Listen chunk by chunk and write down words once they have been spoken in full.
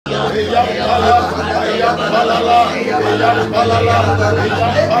In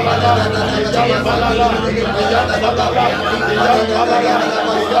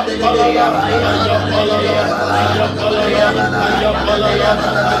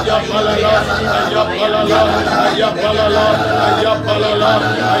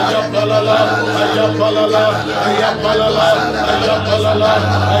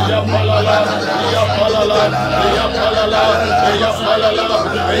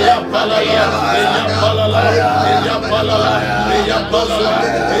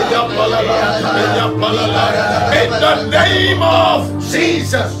the name of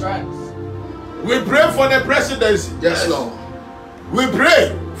Jesus, we pray for the presidency. Yes, Lord. We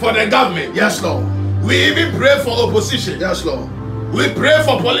pray for the government. Yes, Lord. We even pray for opposition. Yes, Lord. We pray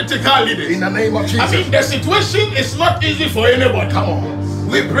for political leaders. In the name of Jesus. I mean, the situation is not easy for anybody. Come on.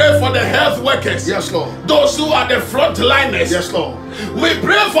 We pray for the health workers. Yes, Lord. Those who are the frontliners. Yes, Lord. We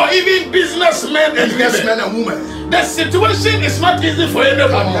pray for even businessmen and women. The situation is not easy for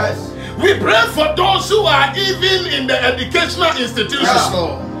anybody. Yes. We pray for those who are even in the educational institutions. Yes,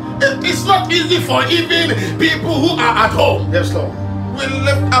 Lord. It's not easy for even people who are at home. Yes, Lord. We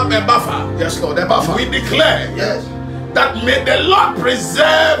lift up a buffer. Yes, Lord. The buffer. We declare. Yes. That may the Lord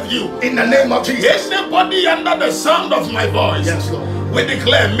preserve you. In the name of Jesus. Anybody under the sound of my voice. Yes, Lord. We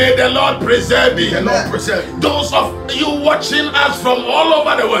declare, may the Lord preserve you. The Lord preserve you. Those of you watching us from all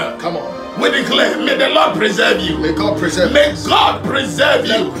over the world. Come on. We declare, may the Lord preserve you. May God preserve May us. God preserve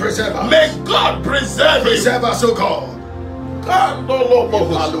you. Preserve us. May God preserve you. Preserve us, O God.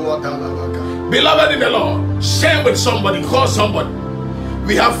 Beloved in the Lord, share with somebody, call somebody.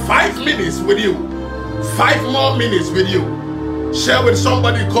 We have 5 minutes with you. 5 more minutes with you. Share with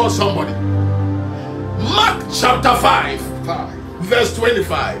somebody, call somebody. Mark chapter 5. Verse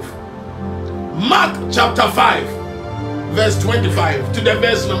 25. Mark chapter 5 verse 25 to the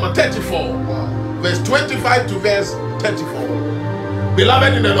verse number 34. Verse 25 to verse 34.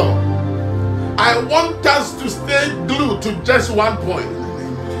 Beloved in the Lord, I want us to stay glued to just one point.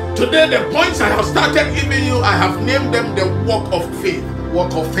 Today the points I have started giving you, I have named them the walk of faith.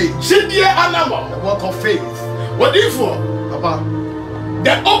 Walk of faith. The walk of faith. What if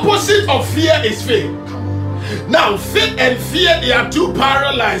the opposite of fear is faith? Now, faith and fear, they are two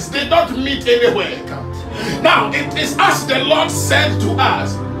paralyzed. They don't meet anywhere. Now, it is as the Lord said to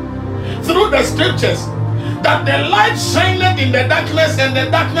us through the scriptures that the light shined in the darkness and the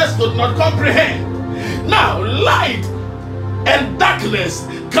darkness could not comprehend. Now, light and darkness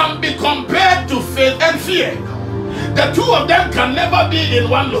can be compared to faith and fear. The two of them can never be in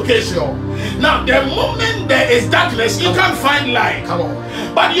one location. Now, the moment there is darkness, you can't find light.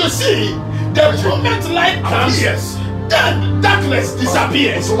 But you see, the moment light comes, then darkness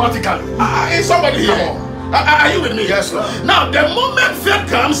disappears. Automatically. Is somebody here? Are you with me? Yes, Lord. Now, the moment faith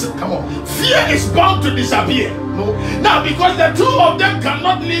comes, fear is bound to disappear. No. Now, because the two of them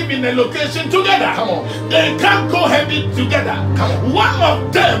cannot live in a location together. They can't cohabit together. One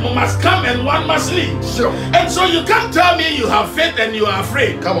of them must come and one must leave. Sure. And so you can't tell me you have faith and you are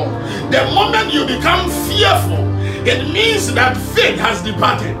afraid. The moment you become fearful, it means that faith has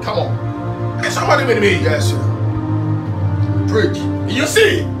departed. Is somebody with me? Yes, sir. Preach. You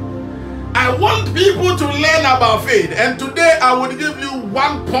see, I want people to learn about faith, and today I will give you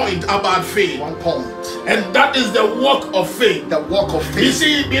 1 point about faith. 1 point. And that is the walk of faith. The walk of faith. You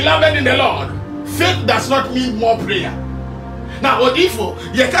see, beloved in the Lord, faith does not mean more prayer. Now, what if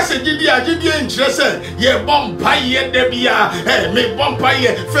you can say, interested, ye bompire, debia, me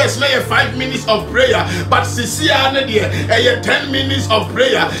bompire, first lay 5 minutes of prayer, but Cecilia, 10 minutes of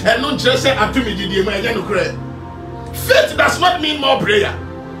prayer, and non just say, faith does not mean more prayer.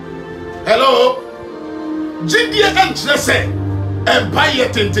 Hello? Jidia interested. Empire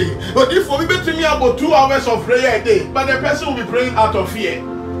tente. But if we bet me about 2 hours of prayer a day, but the person will be praying out of fear.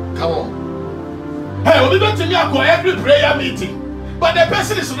 Come on. Hey, we bet me about every prayer meeting, but the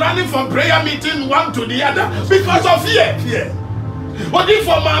person is running from prayer meeting one to the other because of fear. What if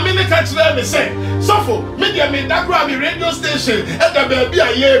for my minute catch them me say, so for media me that grab me radio station at the baby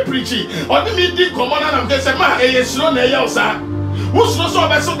a year preaching, or the meeting come on and I'm just a man, a slow nail, sir. Who's no so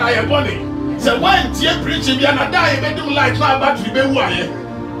bad so I am bonny? So when tear preaching, we are not dying, they do like now battery be wire.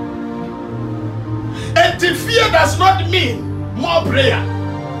 And fear does not mean more prayer.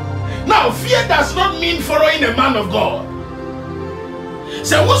 Now, fear does not mean following a man of God.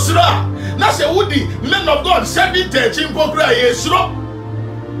 Say, what's wrong? Now, say, woody, men of God, 7:13,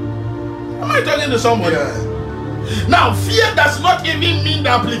 am I talking to somebody? Now, fear does not even mean the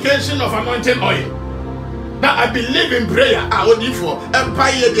application of anointing oil. Now, I believe in prayer. I only for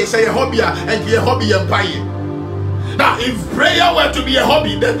empire, they say a hobby and a hobby empire. Now, if prayer were to be a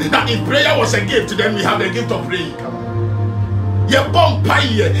hobby, then if prayer was a gift, then we have the gift of praying. Ye bomb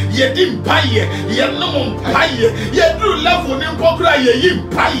pie, ye dim pie, ye no pie, ye do love when you pokra ye yim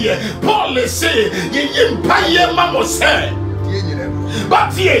pie. Paul say, ye yim pie, mamma say.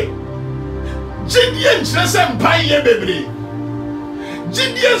 But ye, Gideon Chesem pie, baby.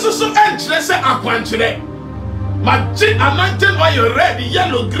 Gideon so entrance aquantre. My anointing oil red,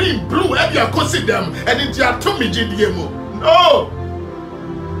 yellow, green, blue, every you consider them, and it's your tummy Gideon. No.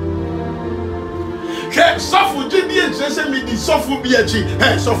 Hey, suffer Gideon Chesem me the suffer BH.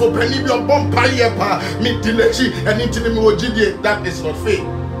 Hey, suffer penny your bomb pie pa, me dinechi, and into me Gideon. That is not faith.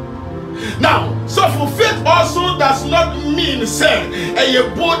 Now, suffer faith also does not mean say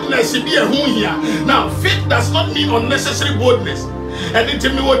a boldness be a who here. Now, faith does not mean unnecessary boldness. And it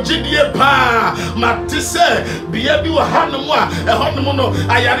me wo gidie pa matise bia bi wo hanom a honom no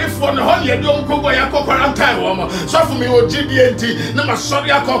ayarefo no ho ye dom kogo ya kokorantai wo mo so for me wo gidie nti na ma sori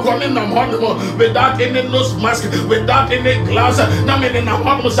akoko ne nam honom without any nose mask, without any gloves, na me ne nam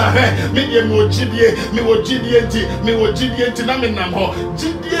honom sa he me ye me wo gidie nti na me nam ho.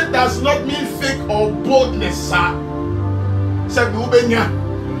 Gidie does not mean fake or boldness, sir. Say bi ubenya.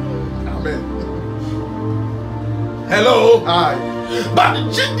 Amen. Hello. Hi. But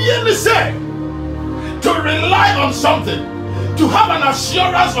Gideon said to rely on something, to have an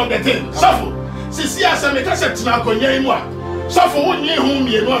assurance on the thing. So, Sisi asemeka se tina akonya imu a. So for wonye hu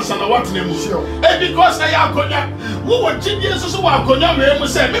mienu ansa na watena mu. Because na ya akonya, wo Gideon so wa akonya me mu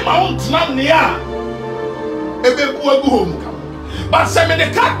se me ma won tena ne a. Ebebu agu hom. But se me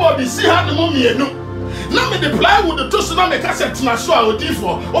the cardboard si ha no mienu. Na me the plywood to so na me ka se tina so a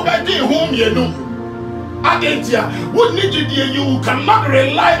odifo. Obedi hu mienu. Agentia, what need you cannot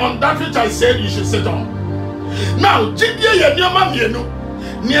rely on that which I said you should sit on. Now, Gideon, your mamma,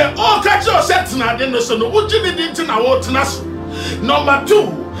 near all catch your sets and I didn't know what you did in our water. Number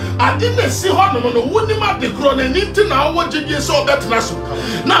two, I didn't see Honoman, who wouldn't have the crown and into now what Gideon saw that national.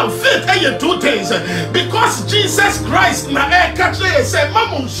 Now, faith, two things because Jesus Christ, now, catch said,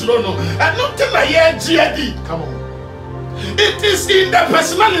 Mamma, and not till I hear GD. Come on. It is in the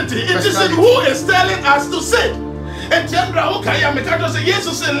personality. It is in who is telling us to say. And General Okaya say,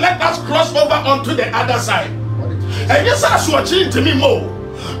 Jesus said, let us cross over onto the other side. And yes, I watching to me more.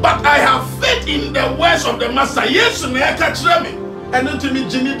 But I have faith in the words of the Master. Yes, and I catch me. And then to me,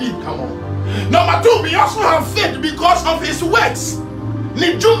 Jimmy, come on. Number two, we also have faith because of his words.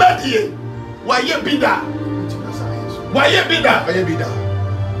 Nijumedi, why ye be that? Why ye be that? Why ye be that?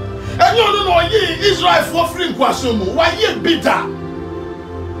 And you don't know Israel for free kwasumu. Why ye bitter?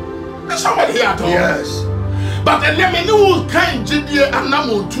 There's somebody here at all. Yes. But the name new kind Gideon and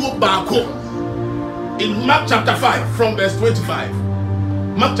Namu to Bako in Mark chapter 5 from verse 25.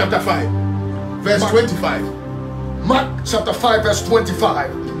 Mark chapter 5, verse 25. Mark chapter 5, verse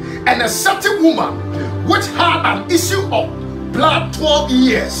 25. And a certain woman which had an issue of blood 12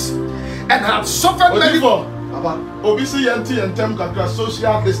 years and had suffered many. Obisi yanti yantem kakra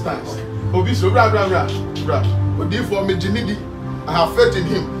social distance. Obisi bra. Odi for me jinidi. I have faith in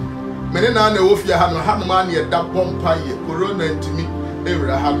him. Many na na ofia ha no man ye da bompa ye corona ntimi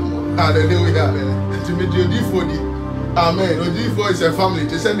ewra ha no. Hallelujah. Ntimi odi for di. Amen. Odi for is a family.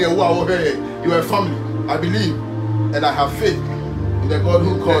 They say you are a family. I believe and I have faith in the God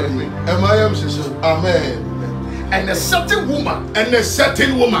who called me. Amen. And a certain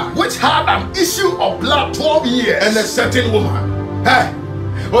woman, which had an issue of blood 12 years, and a certain woman. Hey,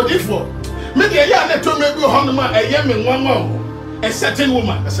 what if for? Maybe a year to maybe a certain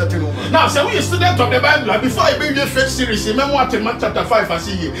woman. Now, so we student of the Bible. Before I bring the first series, remember what in Mark chapter 5 I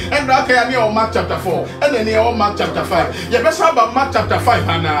see here, and okay, near Mark chapter 4, and then near Mark chapter 5. You best have about Mark chapter 5,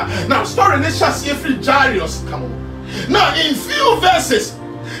 and now story this just every Jairus. Come on. Now in few verses.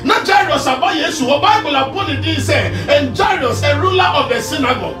 Not Jairus about Yesu, the Bible upon it say, and Jairus, a ruler of the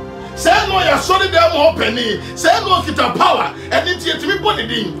synagogue. Say no, you saw them openly. Say no, kita power, and it's yet to be put it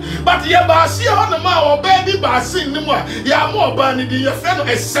in. But ye basi on the man or baby basi no more. Ya more burning your friend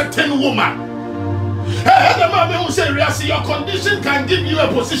a certain woman. Hey, the man who say, your condition can give you a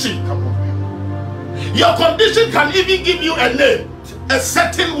position. Come on. Your condition can even give you a name, a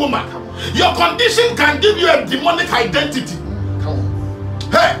certain woman. Your condition can give you a demonic identity.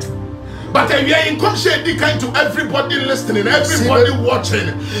 Hey, but we are in conscience kind to everybody listening, everybody watching.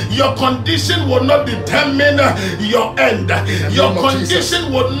 Your condition will not determine your end. Your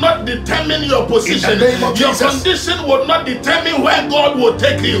condition will not determine your position. Your condition will not determine where God will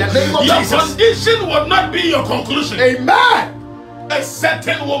take you. Your condition will not be your conclusion. Amen. A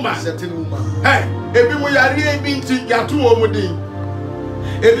certain woman. Hey, every way you are being to Yatu Omudi.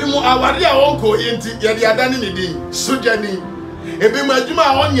 Ebi mu awari a onko yenti ye de adane ne din sojani. Ebi mu adwuma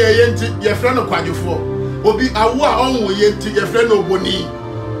a onye yenti ye frɛ no kwadwofo. Obi awu a onwo yenti ye frɛ no oboni.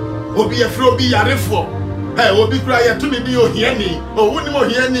 Obi ye frɛ obi yarefo. Obi kura ye to ne din ohiani. O wonim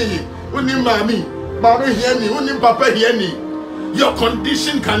ohiani, wonim mami, mami hiani, wonim papa hiani. Your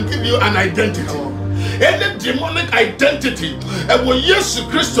condition can give you an identity. Any demonic identity, Jesus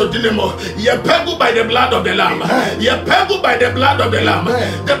Christ dinemo, ye pegu by the blood of the Lamb. Ye pegu by the blood of the Lamb.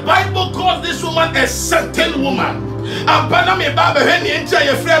 The Bible calls this woman a certain woman. Apanami Baba Henny enter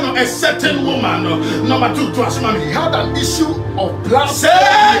your friend a certain woman. Number 2 to us, mommy. He had an issue of blood. Say,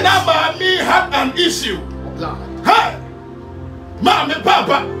 Namami had an issue of blood. Hey, mommy,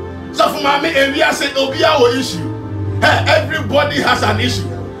 papa. So for mommy, and we are saying, Obia or issue. Hey, everybody has an issue.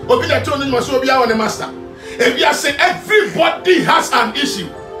 Obi the told him was Obia on the master. And we are saying everybody has an issue.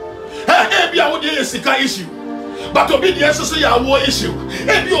 Hey, Ebia would be a sika issue. But Obi the answer say a war issue.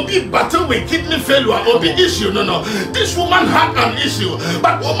 Ebi Obi battle with kidney failure. Obi issue. No. This woman had an issue.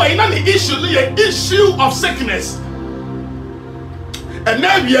 But oh my the issue is an issue of sickness. And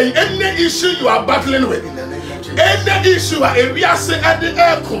now any issue you are battling with. Any issue we are saying at the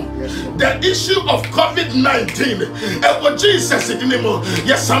aircom. The issue of COVID-19. And what Jesus said in him,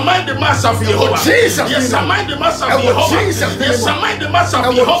 yes, I mind the mass of Jehovah. Yes, I mind the mass of Jehovah. Yes, I mind the mass of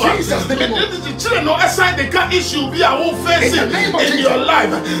Jehovah. The children know aside the car issue we are all facing in your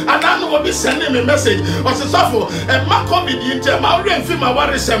life. And I know what be sending me message. Or to suffer and my COVID into my rain film my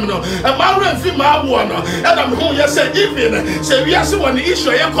worry seminar and my rain film my one. And I'm home yes even say we are seeing one issue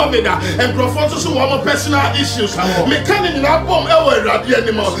of COVID and profound to one personal issues. Me can't in our bomb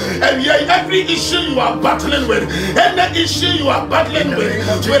anymore. And every issue you are battling with, any issue you are battling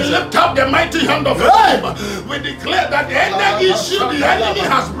with, we lift up the mighty hand of God. We declare that any issue the enemy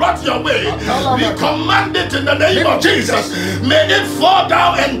has brought your way, we command it in the name of Jesus. May it fall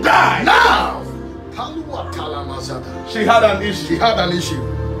down and die. Now, she had an issue. She had an issue.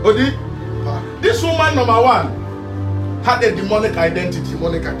 Odi, this woman number 1 had a demonic identity.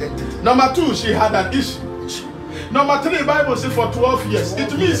 Number 2, she had an issue. Number 3, Bible says for 12 years.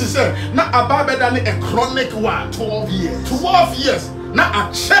 It means he said, not a bad than a chronic one. 12 years. 12 years. Not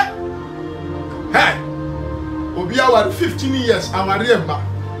a check. Hey, Obia was 15 years. I'm a remember.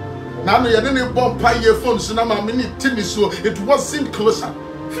 Now you didn't bump your phone, so now I'm in it. So it wasn't closer.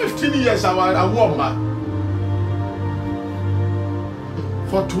 15 years. I was a woman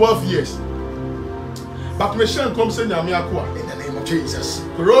for 12 years. But Michelle comes in Yamiakwa. Jesus.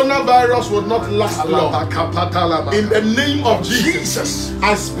 Coronavirus will not last long. In the name of Jesus.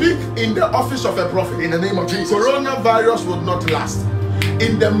 I speak in the office of a prophet. In the name of Jesus. Coronavirus will not last.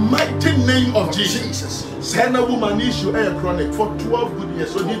 In the mighty name of Jesus. Send a woman issue a chronic for 12 good years.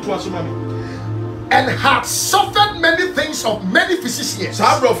 So need to answer mommy. And had suffered many things of many physicians.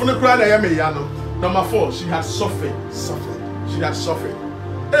 Number 4, she had suffered. She had suffered.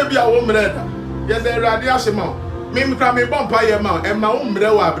 Ebi a woman there. Yes, the radiation. Me bompa ye ma e ma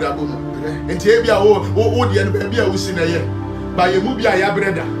umre wa abrabo mu enti e bia wo de no bia wo si na ye ba ye mu bia ya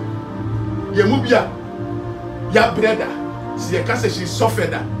breda si ye kase she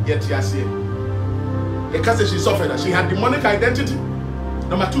suffered ye tiase ye kase she suffered. She had demonic identity.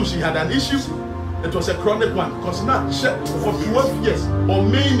 Number 2, she had an issue. It was a chronic one because now for 12 years or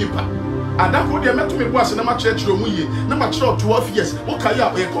many and that would met me was in a church room. Number 12 years. Okay,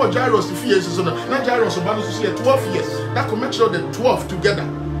 yeah, we call Gyros the years. So not Gyros about to see 12 years. That could make sure the 12 together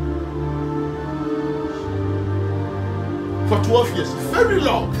for 12 years. Very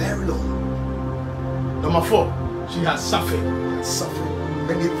long. Very long. Number 4, she has suffered.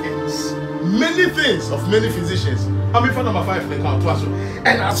 Many things. Many things of many physicians. I'm in for number 5 they count twice.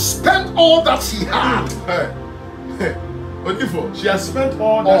 And has spent all that she had. She has spent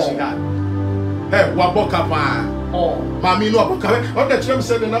all that she had. Hey, waboka pa. Oh, mami no waboka. What the church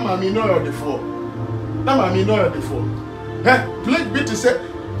said, na mami no you're the four. Na mami no you're the four. Hey, plague be to say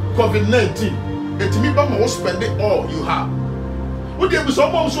COVID-19. It me ba mo spend it all you have. What they be so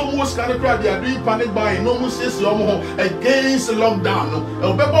most kind of crowd they are doing panic buying. No more says against lockdown.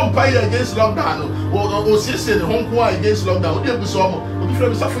 No, be pay against lockdown. Or says home against lockdown. What they be so more. We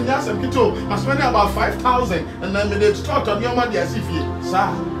from suffering yes and kito. I spend about 5,000 and then they start on your money as if you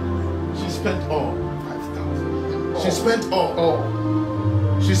sir. She spent all. 5,000. She spent all.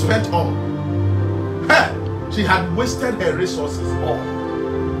 She spent all. Hey, she had wasted her resources all.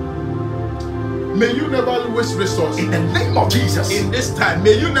 May you never waste resources. In the name of Jesus. In this time,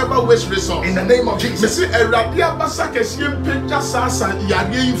 may you never waste resources. In the name of Jesus.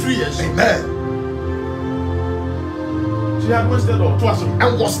 Amen. She had wasted all.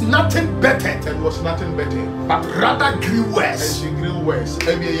 And was nothing better. And was nothing better. But rather grew And worse. she grew worse.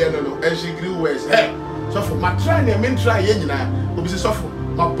 And she grew worse. Hey, so for my trying and men try yenina. Obisi suffer.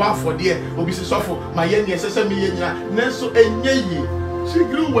 My bar for dear. Obisi suffer. My yen yes, me yenina. Neso enye. She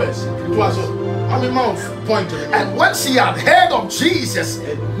grew worse. It was I'm a mouth point. And when she had heard of Jesus,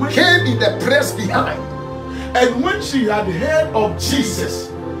 came in the press behind. And when she had heard of Jesus,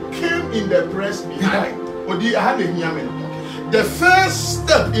 came in the press behind. The first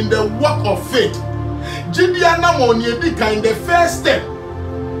step in the walk of faith, the first step,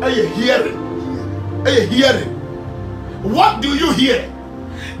 are you hearing? Are you hearing? What do you hear?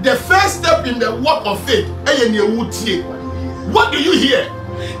 The first step in the walk of faith, what do you hear?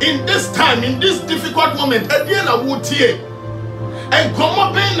 In this time, in this difficult moment, and come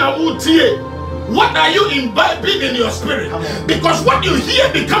up in a wood. What are you imbibing in your spirit? Because what you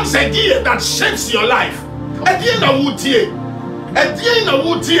hear becomes a gear that shapes your life. What do you hear?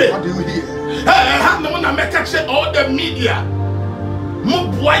 All the media.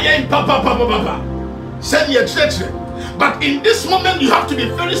 Send your church. But in this moment, you have to be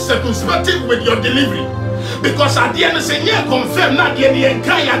very circumspect with your delivery. Because at the end of the day, confirm not the end,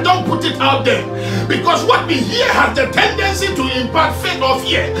 don't put it out there. Because what we hear has the tendency to impart faith or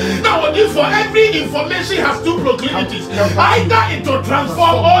fear. Now, for every information has two proclivities. Either it will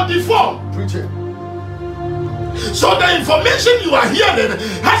transform or deform. Preach it. So the information you are hearing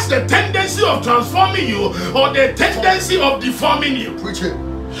has the tendency of transforming you or the tendency of deforming you. Preach it.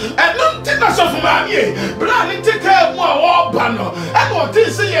 And nothing that's of my brand take care of more banner. And what they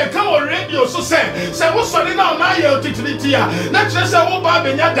say, come on radio, so say, what's on now? Now you're titilitia. Not just a whole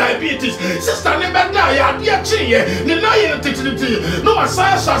baby, diabetes. Sister, never die. Dear Chi, now you're titilitia. No, I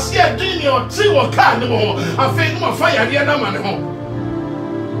shall see a dinner or tea or car no more. I think no fire, dear no man home.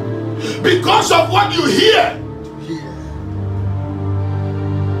 Because of what you hear.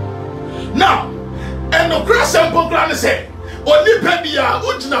 Now, and the grass and program say, only baby, you are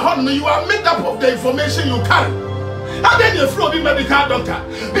made up of the information you carry. And then you throw the medical doctor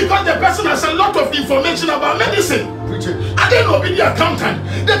because the person has a lot of information about medicine. And then you'll be the accountant.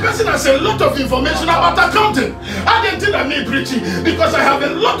 The person has a lot of information about accounting. I didn't think I need preaching because I have a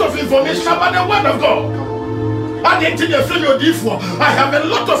lot of information about the word of God. I didn't think I have a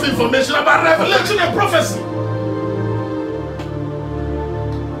lot of information about revelation and prophecy.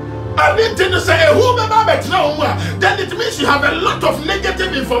 I didn't think to say, then it means you have a lot of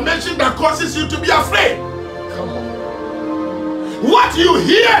negative information that causes you to be afraid. What you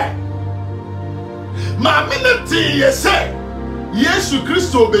hear, my minute you say, yes, you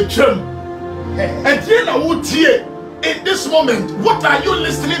Christo became, and you know what here in this moment. What are you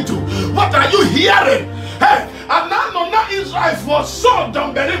listening to? What are you hearing? Hey, and now Israel for Saul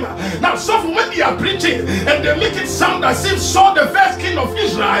Don Berima. Now, so when they are preaching and they make it sound as if Saul, the first king of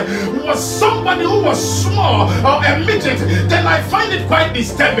Israel, was somebody who was small or a midget, then I find it quite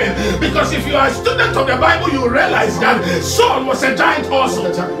disturbing. Because if you are a student of the Bible, you realize that Saul was a giant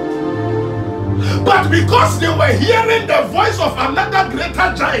also. But because they were hearing the voice of another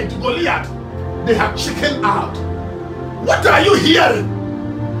greater giant, Goliath, they have chickened out. What are you hearing?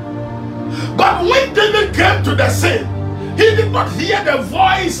 But when David came to the scene, he did not hear the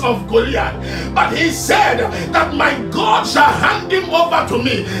voice of Goliath, but he said that my God shall hand him over to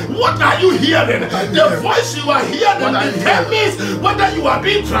me. What are you hearing? The voice you are hearing determines whether you are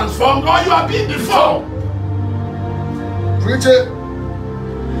being transformed or you are being deformed. Preach it.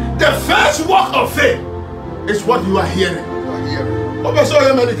 The first walk of faith is what you are hearing. Also,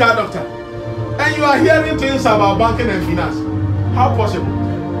 you're a medical doctor, and you are hearing things about banking and finance. How possible?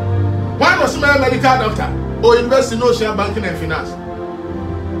 Why was a medical doctor or invest in ocean banking and finance?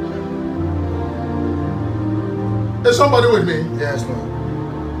 Is somebody with me? Yes,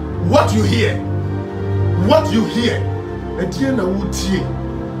 Lord. What you hear, and you know what you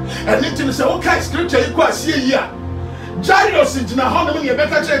and then say, okay, scripture you quite see here. Jairus in Jinahonom, you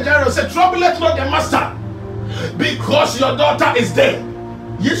better tell Jairus, say, trouble not the master, because your daughter is dead.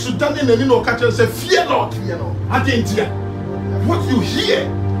 Yes, you done in the no catch and say, fear not. I didn't hear. What you hear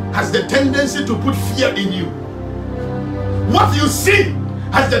has the tendency to put fear in you. What you see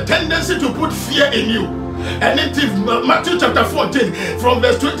has the tendency to put fear in you. And in Matthew chapter 14, from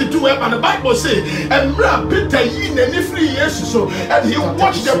verse 22, and the Bible says, and he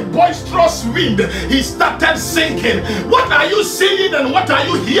watched the boisterous wind, he started sinking. What are you seeing and what are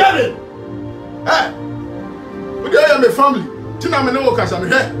you hearing? Hey, we are my family.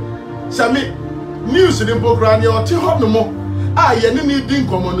 Sami, news in the book, Rani, or Tihon no more. I need to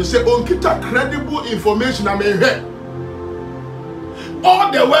come on to say, on kita credible information I may hear.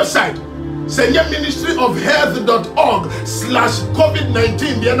 All the website Say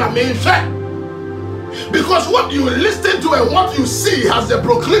ministryofhealth.org/COVID-19. Because what you listen to and what you see has the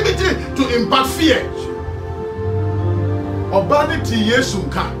proclivity to impart fear. Obaniti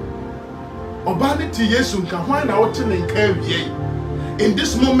Yesunka. Obaniti Yesunka. Why not in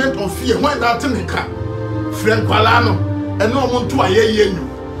this moment of fear? Why not Frank Walano and no one to a ye.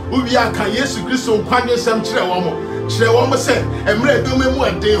 Ubiaka Yesu Christo Kwanye Sam Chrewomo. Chrewomo said, and Red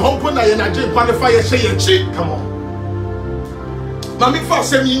Dume de Hopuna and I did qualify a say a cheat. Come on. Mammy for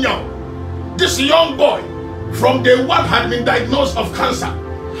Semino. This young boy from day one had been diagnosed of cancer.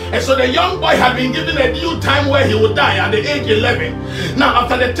 And so the young boy had been given a due time where he would die at the age 11. Now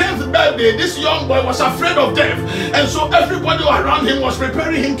after the 10th birthday, this young boy was afraid of death. And so everybody around him was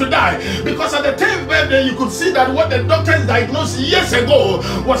preparing him to die. Because at the 10th birthday, you could see that what the doctors diagnosed years ago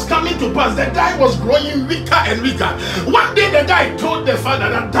was coming to pass. The guy was growing weaker and weaker. One day the guy told the father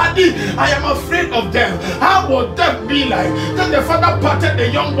that, "Daddy, I am afraid of death. How will death be like?" Then the father patted the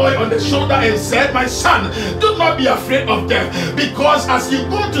young boy on the shoulder and said, "My son, do not be afraid of death. Because as you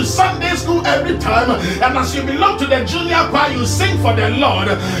go to Sunday school every time, and as you belong to the junior choir, you sing for the Lord.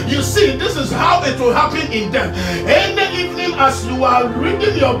 You see, this is how it will happen in death. In the evening, as you are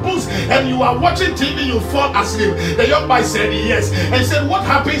reading your books and you are watching TV, you fall asleep." The young boy said yes. And said, "What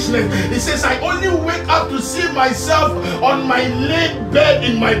happens next?" He says, "I only wake up to see myself on my laid bed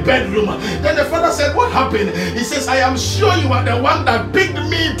in my bedroom." Then the father said, "What happened?" He says, "I am sure you are the one that picked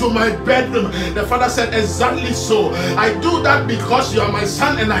me to my bedroom." The father said, "Exactly so. I do that because you are my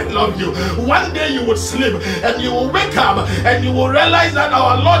son and I love you. One day you will sleep and you will wake up and you will realize that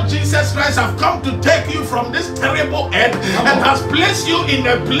our Lord Jesus Christ have come to take you from this terrible earth and has placed you in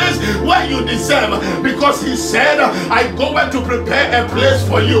a place where you deserve, because he said, I go to prepare a place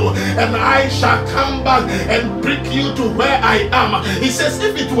for you and I shall come back and bring you to where I am." He says,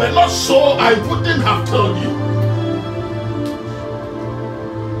 "If it were not so, I wouldn't have told you."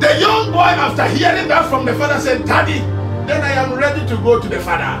 The young boy, after hearing that from the father, said, "Daddy, then I am ready to go to the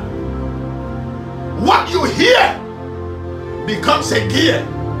father." What you hear becomes a gear.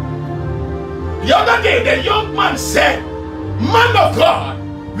 The other day, the young man said, "Man of God,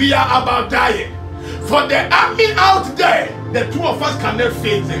 we are about dying. For the army out there, the two of us cannot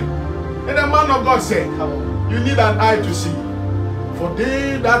face them." And the man of God said, "You need an eye to see. For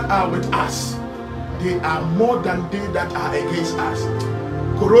they that are with us, they are more than they that are against us."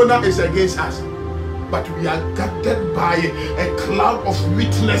 Corona is against us, but we are guarded by a cloud of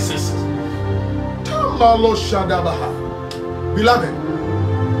witnesses. Beloved,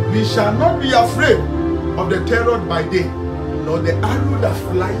 we shall not be afraid of the terror by day, nor the arrow that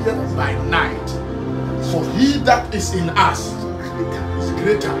flieth by night. For he that is in us is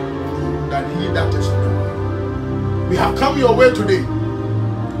greater than he that is in the world. We have come your way today.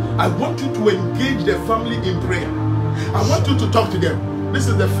 I want you to engage the family in prayer. I want you to talk to them. This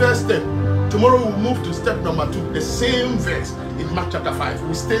is the first step. Tomorrow we'll move to step number 2, the same verse in Mark chapter 5.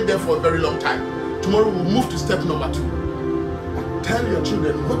 We stayed there for a very long time. Tomorrow we'll move to step number 2. And tell your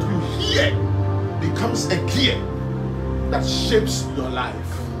children what you hear becomes a gear that shapes your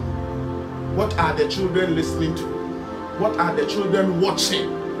life. What are the children listening to? What are the children watching?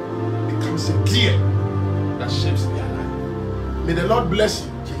 Becomes a gear that shapes their life. May the Lord bless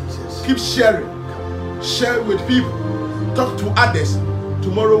you. Jesus. Keep sharing. Share with people. Talk to others.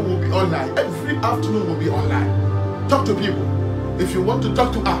 Tomorrow will be online. Every afternoon will be online. Talk to people. If you want to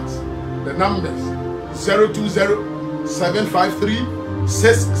talk to us, the numbers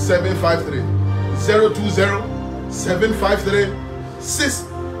 020-753-6753.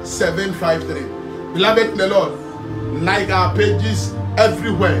 020-753-6753. Beloved in the Lord, like our pages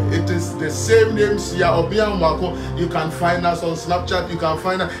everywhere, it is the same name, Sia Obiang Mwako. You can find us on Snapchat, you can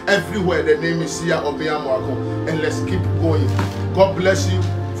find us everywhere. The name is Sia Obiang Mwako. And let's keep going. God bless you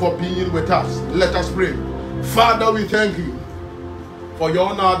for being with us. Let us pray. Father, we thank you for your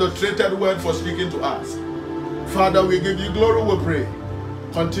unadulterated word, for speaking to us. Father, we give you glory, we pray.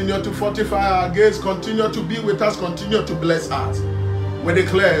 Continue to fortify our gates, continue to be with us, continue to bless us. We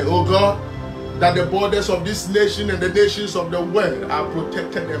declare, oh God, that the borders of this nation and the nations of the world are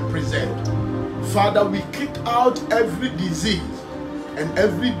protected and preserved. Father, we kick out every disease and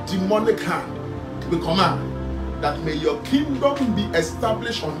every demonic hand. We command that may your kingdom be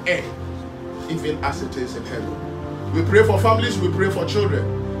established on earth, even as it is in heaven. We pray for families, we pray for children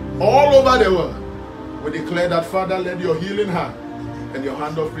all over the world. We declare that, Father, let your healing hand and your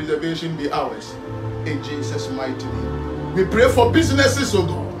hand of preservation be ours. In Jesus' mighty name. We pray for businesses, oh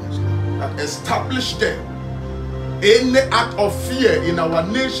God, that establish them. Any act of fear in our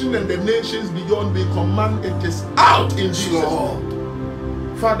nation and the nations beyond, we command it is out in Jesus'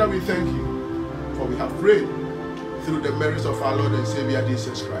 name. Father, we thank you. For we have prayed through the merits of our Lord and Savior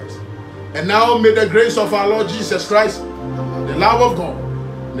Jesus Christ. And now may the grace of our Lord Jesus Christ, the love of God,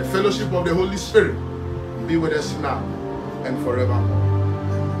 and the fellowship of the Holy Spirit be with us now and forevermore.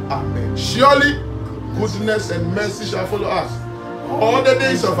 Amen. Surely goodness and mercy shall follow us all the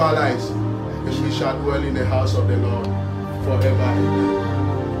days of our lives, and we shall dwell in the house of the Lord forever and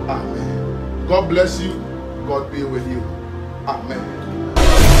ever. Amen. God bless you. God be with you. Amen.